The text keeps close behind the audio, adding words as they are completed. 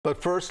But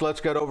first,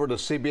 let's get over to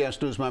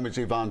CBS News Miami's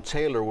Yvonne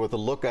Taylor with a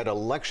look at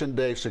Election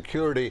Day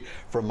security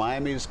for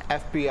Miami's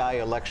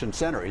FBI Election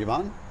Center.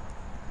 Yvonne?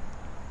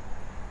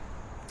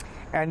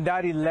 And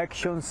that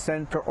election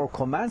center or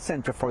command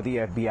center for the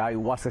FBI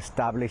was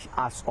established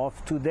as of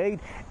today,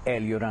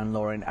 Elliot and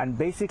Lauren. And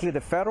basically the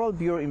Federal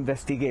Bureau of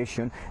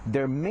Investigation,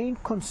 their main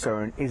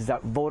concern is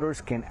that voters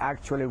can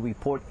actually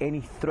report any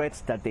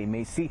threats that they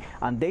may see.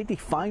 And they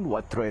define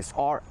what threats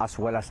are, as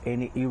well as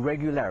any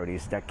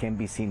irregularities that can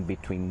be seen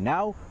between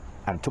now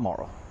and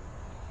tomorrow.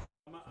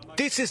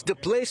 This is the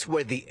place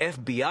where the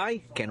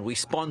FBI can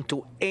respond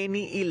to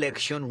any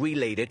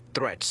election-related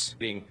threats.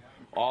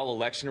 All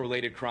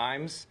election-related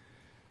crimes.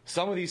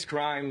 Some of these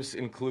crimes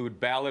include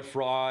ballot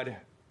fraud,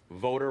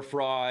 voter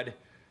fraud,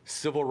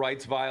 civil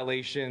rights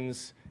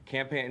violations,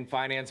 campaign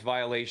finance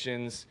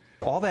violations.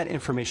 All that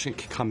information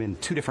can come in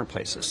two different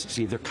places. It's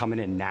either coming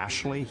in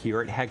nationally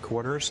here at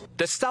headquarters.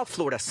 The South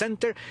Florida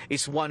Center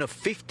is one of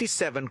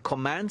 57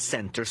 command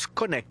centers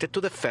connected to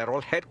the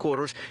federal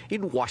headquarters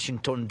in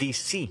Washington,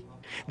 D.C.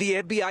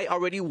 The FBI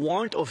already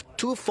warned of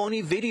two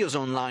phony videos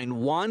online,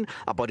 one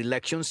about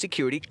election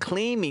security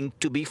claiming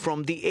to be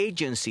from the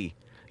agency.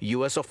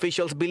 U.S.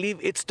 officials believe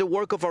it's the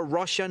work of a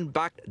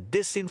Russian-backed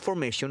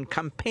disinformation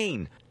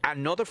campaign.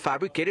 Another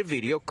fabricated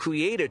video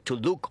created to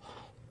look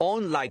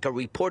unlike a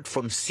report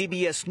from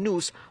CBS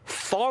News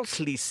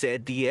falsely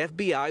said the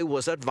FBI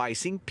was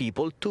advising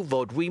people to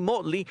vote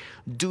remotely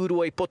due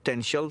to a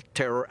potential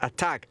terror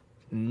attack.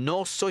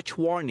 No such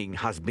warning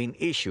has been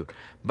issued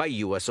by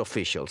U.S.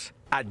 officials.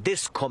 At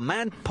this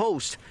command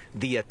post,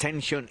 the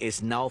attention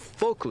is now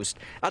focused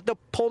at the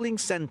polling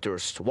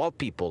centers while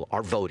people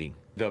are voting.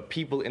 The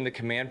people in the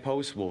command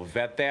post will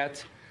vet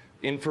that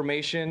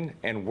information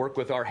and work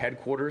with our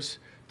headquarters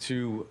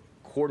to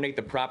coordinate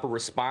the proper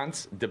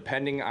response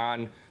depending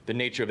on the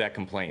nature of that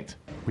complaint.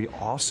 We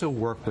also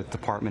work with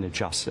Department of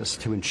Justice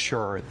to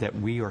ensure that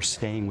we are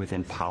staying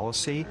within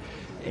policy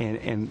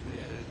and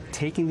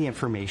taking the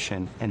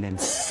information and then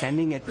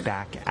sending it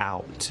back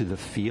out to the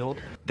field.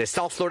 The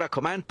South Florida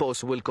Command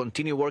Post will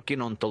continue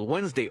working until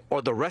Wednesday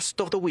or the rest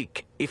of the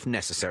week if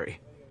necessary.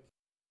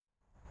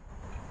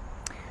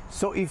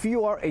 So if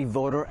you are a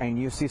voter and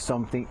you see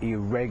something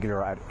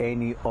irregular at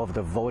any of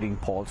the voting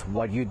polls,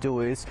 what you do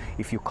is,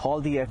 if you call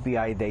the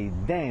FBI, they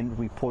then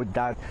report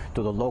that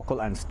to the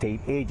local and state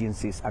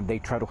agencies, and they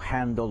try to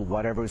handle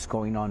whatever is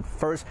going on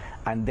first,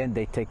 and then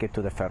they take it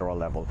to the federal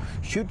level.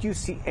 Should you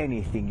see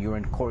anything, you're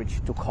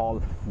encouraged to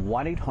call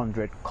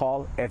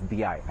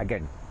 1-800-CALL-FBI.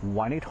 Again,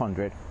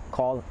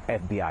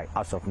 1-800-CALL-FBI.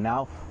 As of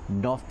now,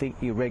 nothing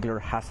irregular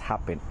has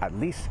happened, at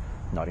least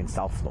not in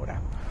South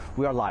Florida.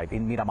 We are live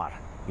in Miramar.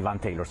 Yvonne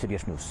Taylor,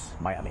 CBS News,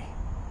 Miami.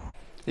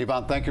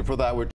 Yvonne, thank you for that.